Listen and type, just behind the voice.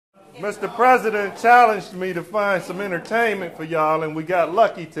Mr. President challenged me to find some entertainment for y'all, and we got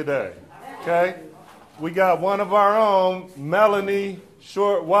lucky today, okay? We got one of our own, Melony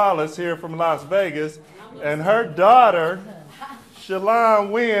Short Wallace, here from Las Vegas, and her daughter,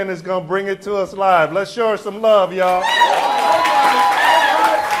 Chalon Wynn, is going to bring it to us live. Let's show her some love, y'all.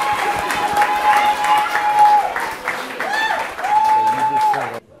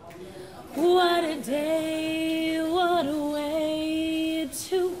 What a day, what a way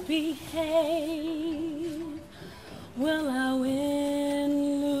to behave. Will I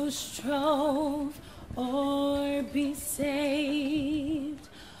win, lose, trove, or be saved?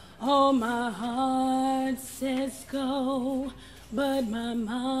 Oh, my heart says go, but my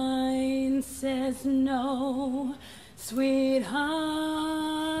mind says no, sweetheart.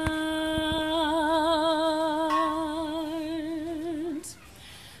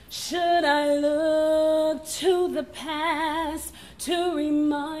 Should I look to the past to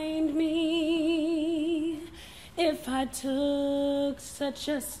remind me? If I took such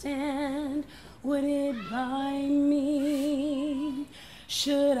a stand, would it bind me?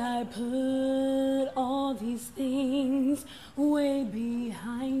 Should I put all these things way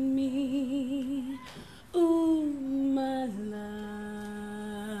behind me? Ooh, my love,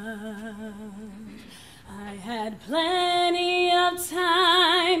 I had plenty of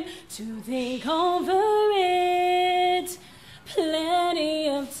time to think over it, plenty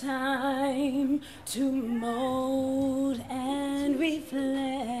of time to mold and reflect.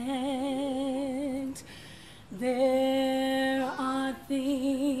 There are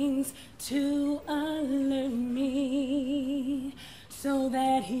things to alert me so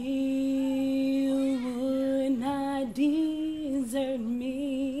that he would not desert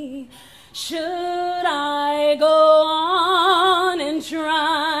me. Should I go on and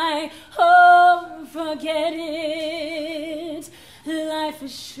try? Oh, forget it. Life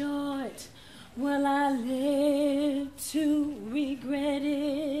is short. Will I live to regret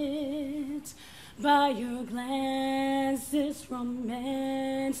it? By your glance, this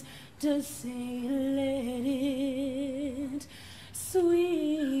romance does say let it,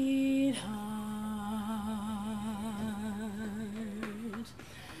 sweetheart.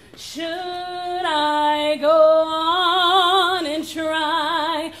 Should I go on and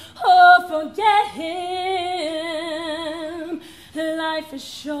try? Oh, forget him. Life is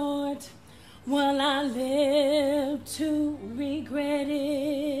short. Will I live to regret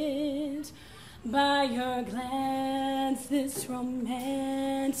it? By your glance, this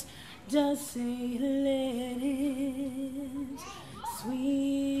romance does say let it,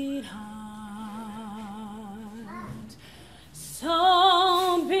 sweetheart.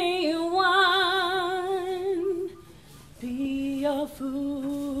 So be one, be a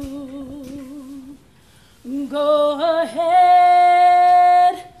fool. Go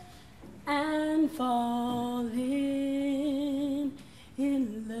ahead and fall in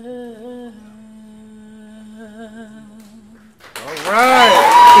love. All right.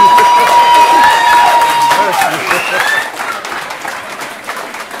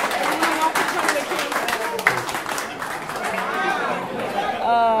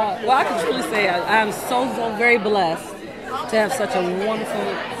 Well, I can truly say I'm so very blessed to have such a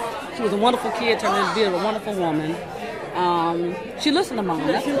wonderful, she was a wonderful kid, turned into be a wonderful woman. She listened to Mom.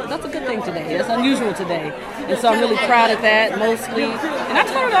 That's a good thing today. That's unusual today. And so I'm really proud of that, mostly. And I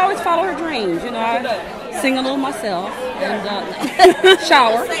told her to always follow her dreams. You know, I sing a little myself and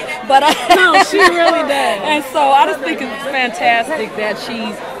shower. But no, she really does. And so I just think it's fantastic that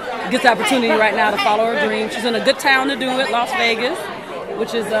she gets the opportunity right now to follow her dreams. She's in a good town to do it, Las Vegas,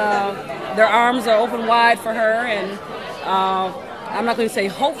 which is, their arms are open wide for her. And I'm not going to say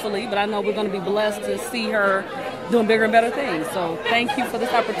hopefully, but I know we're going to be blessed to see her doing bigger and better things. So thank you for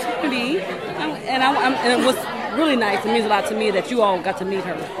this opportunity. And it was really nice. It means a lot to me that you all got to meet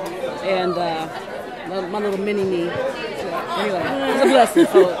her. And my little mini-me. So anyway, it's a blessing.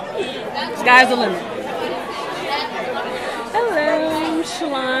 So sky's the limit. Hello,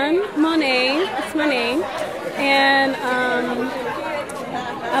 Chalon Monet. That's my name. And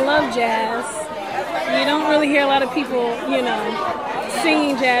I love jazz. You don't really hear a lot of people, you know,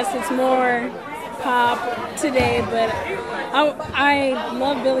 singing jazz. It's more pop today, but I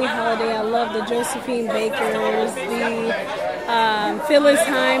love Billie Holiday. I love the Josephine Bakers, the Phyllis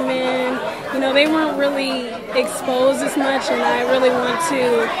Hyman. You know, they weren't really exposed as much, and I really want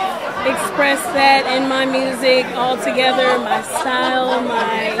to express that in my music altogether, my style,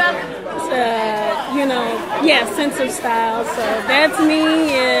 my, sense of style. So that's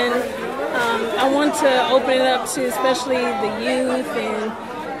me, and I want to open it up to especially the youth and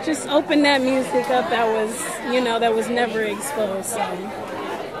just open that music up that was, that was never exposed. So,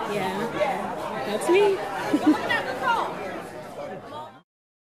 yeah. That's me.